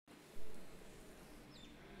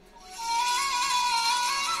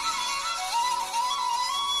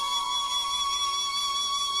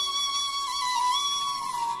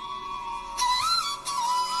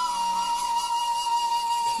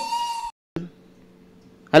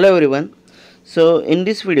Hello everyone. So in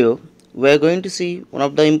this video we are going to see one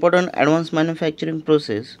of the important advanced manufacturing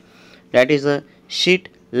process, that is a sheet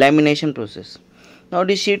lamination process. Now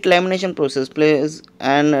this sheet lamination process plays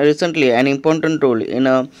an important role in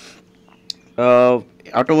a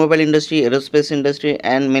automobile industry, aerospace industry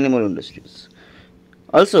and many more industries.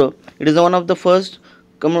 Also it is one of the first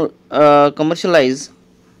commercialized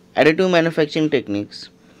additive manufacturing techniques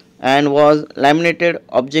and was laminated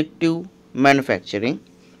objective manufacturing.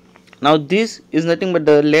 Now this is nothing but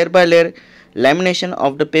the layer by layer lamination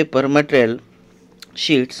of the paper material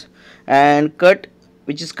sheets and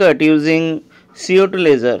which is cut using CO2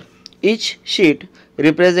 laser. Each sheet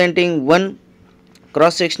representing one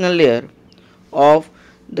cross sectional layer of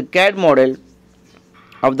the CAD model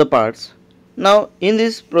of the parts. Now in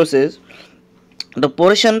this process the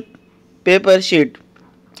portion paper sheet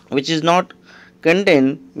which is not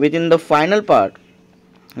contained within the final part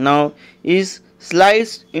now is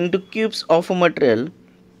sliced into cubes of a material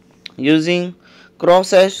using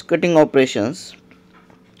cross-hatch cutting operations.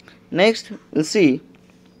 Next we'll see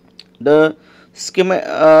the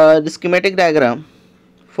schematic diagram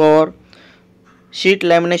for sheet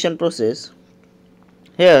lamination process.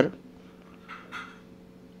 Here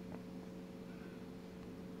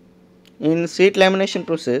in sheet lamination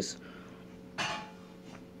process,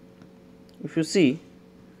 if you see,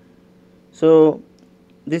 so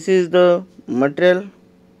this is the material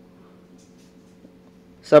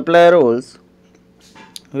supply rolls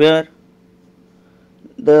where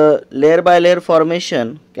the layer by layer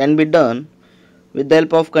formation can be done with the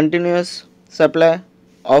help of continuous supply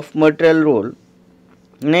of material roll.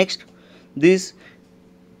 Next, this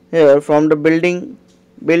here from the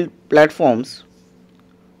build platforms,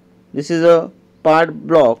 this is a part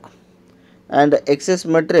block and the excess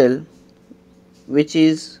material which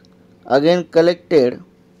is again collected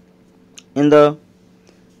in the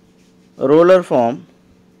roller form.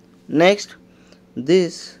 Next,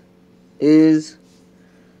 this is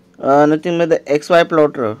nothing but the XY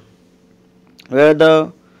plotter where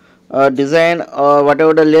the design or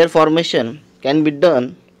whatever the layer formation can be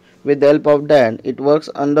done with the help of that. It works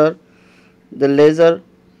under the laser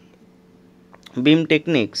beam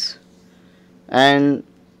techniques and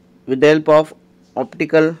with the help of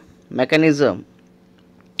optical mechanism.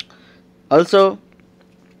 Also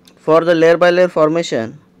for the layer by layer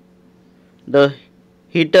formation, the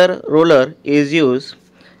heater roller is used.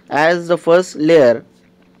 As the first layer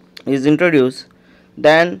is introduced,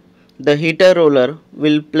 then the heater roller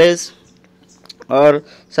will place or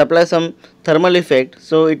supply some thermal effect,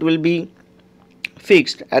 so it will be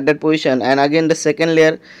fixed at that position and again the second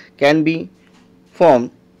layer can be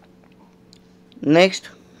formed. Next,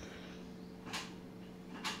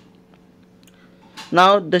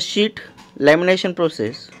 now the sheet lamination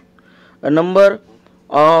process, a number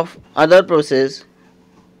of other processes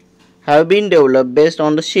have been developed based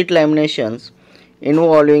on the sheet laminations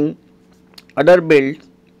involving other build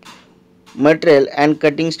material and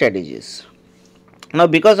cutting strategies. Now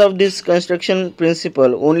because of this construction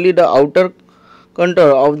principle, only the outer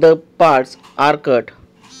contour of the parts are cut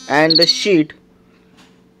and the sheet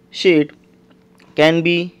can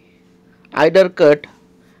be either cut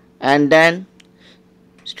and then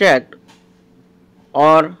stacked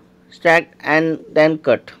or stacked and then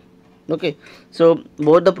cut. Okay, so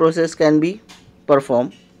both the process can be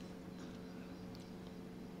performed.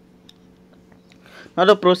 Now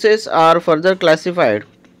the process are further classified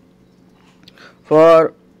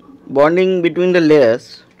for bonding between the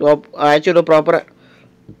layers to achieve the proper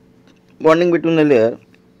bonding between the layer,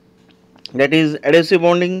 that is adhesive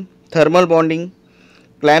bonding, thermal bonding,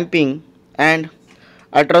 clamping and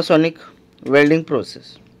ultrasonic welding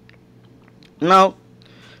process. Now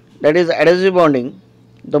that is adhesive bonding.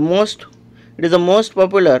 It is the most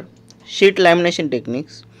popular sheet lamination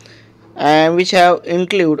techniques and which have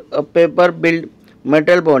include a paper build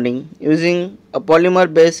material bonding using a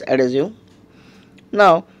polymer based adhesive.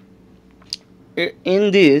 Now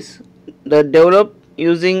in this the developed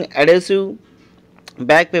using adhesive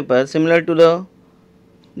back paper similar to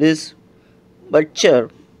this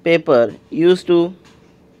butcher paper used to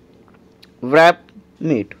wrap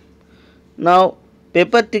meat. Now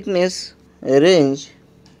paper thickness range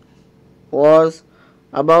was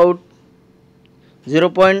about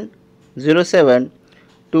 0.07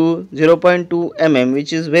 to 0.2 mm,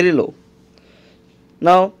 which is very low.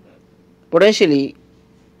 Now potentially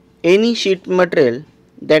any sheet material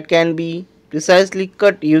that can be precisely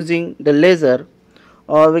cut using the laser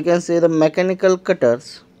or we can say the mechanical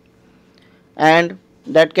cutters and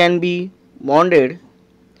that can be bonded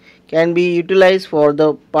can be utilized for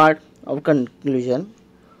the part of conclusion.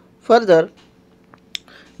 Further,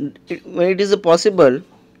 When it is possible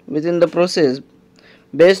within the process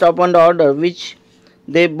based upon the order which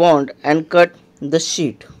they bond and cut the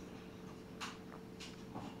sheet.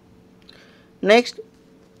 Next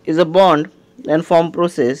is a bond and form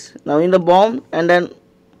process. Now in the bond and then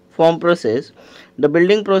form process, the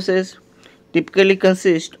building process typically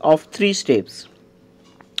consists of three steps.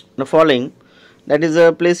 The following, that is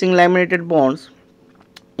placing laminated bonds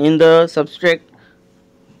in the substrate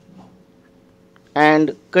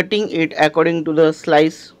and cutting it according to the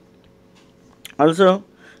slice. Also,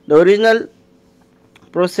 the original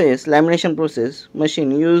process, lamination process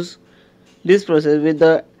machine use this process with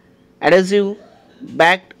the adhesive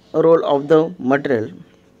backed roll of the material.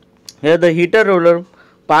 Here the heater roller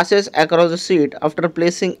passes across the sheet after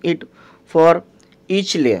placing it for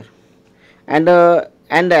each layer and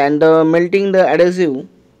melting the adhesive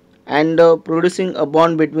and producing a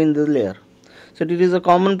bond between the layer. So it is a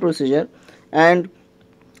common procedure, and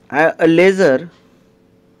a laser,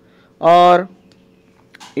 or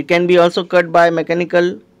it can be also cut by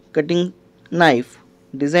mechanical cutting knife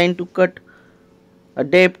designed to cut a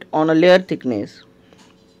depth on a layer thickness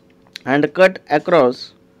and cut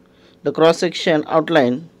across the cross section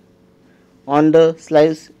outline on the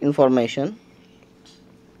slice information.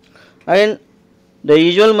 And the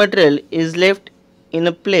usual material is left in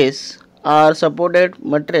a place or supported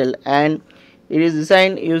material, and it is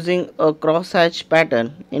designed using a cross hatch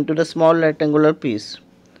pattern into the small rectangular piece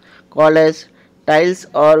called as tiles,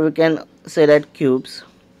 or we can say that cubes.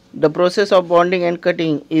 The process of bonding and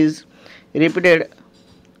cutting is repeated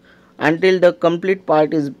until the complete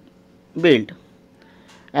part is built,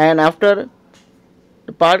 and after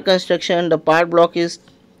the part construction the part block is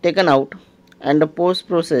taken out and the post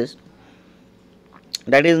process,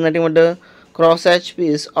 that is nothing but the cross hatch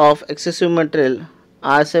piece of excessive material,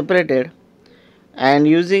 are separated, and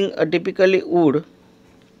using a typically wood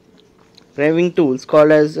framing tools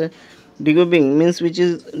called as decubbing, means which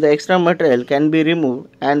is the extra material can be removed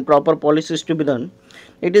and proper polish is to be done.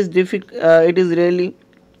 It is really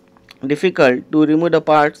difficult to remove the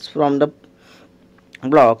parts from the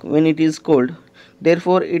block when it is cold.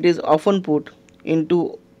 Therefore it is often put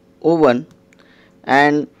into oven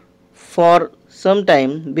and for some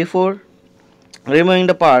time before removing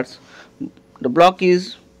the parts. The block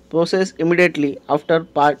is processed immediately after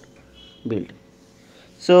part built.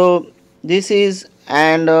 So this is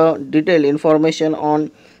and detailed information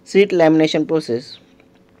on sheet lamination process.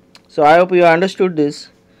 So I hope you understood this.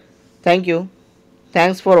 Thank you.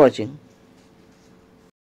 Thanks for watching.